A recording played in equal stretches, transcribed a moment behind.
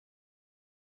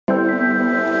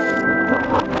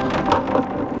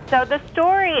So the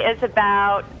story is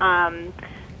about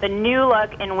the new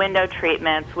look in window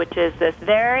treatments, which is this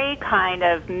very kind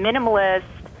of minimalist,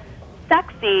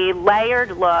 sexy,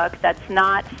 layered look that's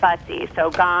not fussy.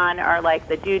 So gone are like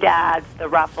the doodads, the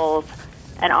ruffles,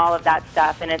 and all of that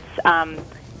stuff. And it's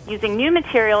using new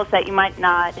materials that you might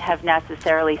not have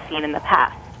necessarily seen in the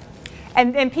past.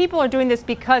 And people are doing this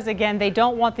because, again, they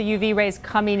don't want the UV rays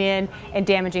coming in and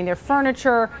damaging their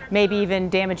furniture, maybe even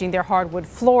damaging their hardwood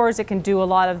floors. It can do a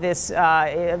lot of this,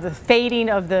 the fading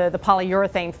of the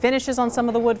polyurethane finishes on some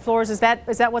of the wood floors. Is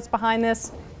that what's behind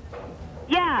this?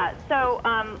 Yeah, so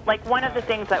like one of the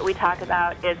things that we talk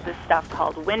about is this stuff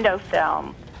called window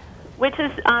film, which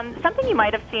is something you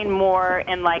might have seen more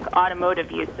in like automotive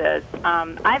uses.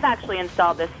 I've actually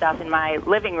installed this stuff in my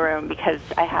living room because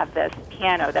I have this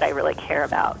piano that I really care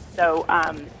about. So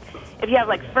if you have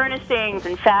like furnishings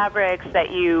and fabrics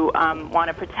that you want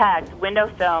to protect, window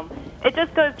film, it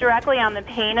just goes directly on the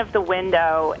pane of the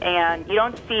window and you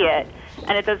don't see it.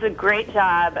 And it does a great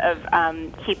job of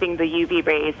keeping the UV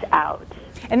rays out.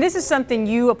 And this is something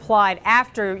you applied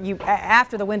after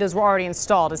the windows were already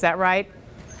installed, is that right?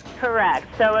 Correct.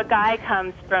 So a guy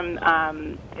comes from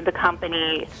the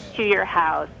company to your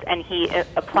house, and he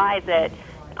applies it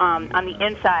on the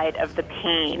inside of the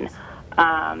pane,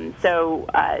 so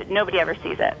nobody ever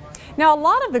sees it. Now, a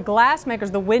lot of the glass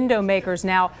makers, the window makers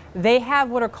now, they have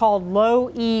what are called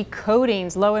low-E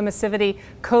coatings, low emissivity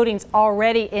coatings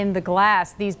already in the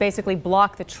glass. These basically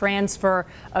block the transfer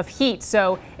of heat,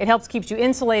 so it helps keep you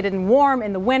insulated and warm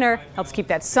in the winter, helps keep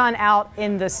that sun out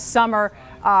in the summer.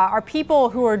 Are people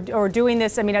who are doing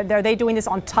this, I mean, are they doing this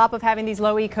on top of having these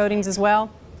low-E coatings as well?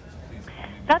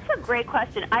 That's a great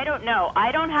question. I don't know.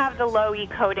 I don't have the low-E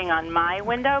coating on my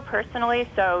window personally,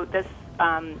 so this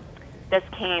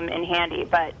came in handy,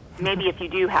 but maybe if you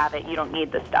do have it, you don't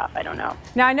need the stuff. I don't know.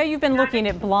 Now, I know you've been looking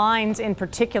at blinds in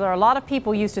particular. A lot of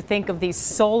people used to think of these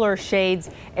solar shades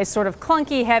as sort of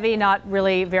clunky, heavy, not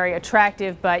really very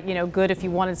attractive, but, you know, good if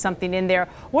you wanted something in there.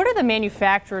 What are the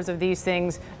manufacturers of these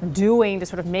things doing to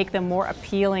sort of make them more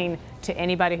appealing to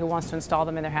anybody who wants to install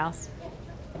them in their house?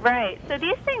 Right. So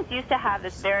these things used to have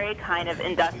this very kind of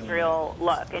industrial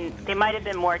look, and they might have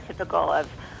been more typical of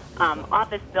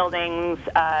office buildings,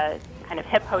 kind of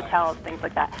hip hotels, things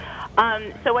like that.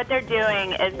 So what they're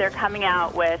doing is they're coming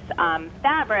out with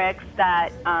fabrics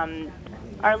that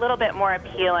are a little bit more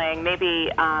appealing,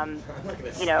 maybe,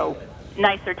 you know,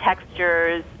 nicer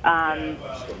textures,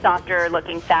 softer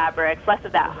looking fabrics, less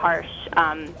of that harsh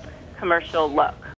commercial look.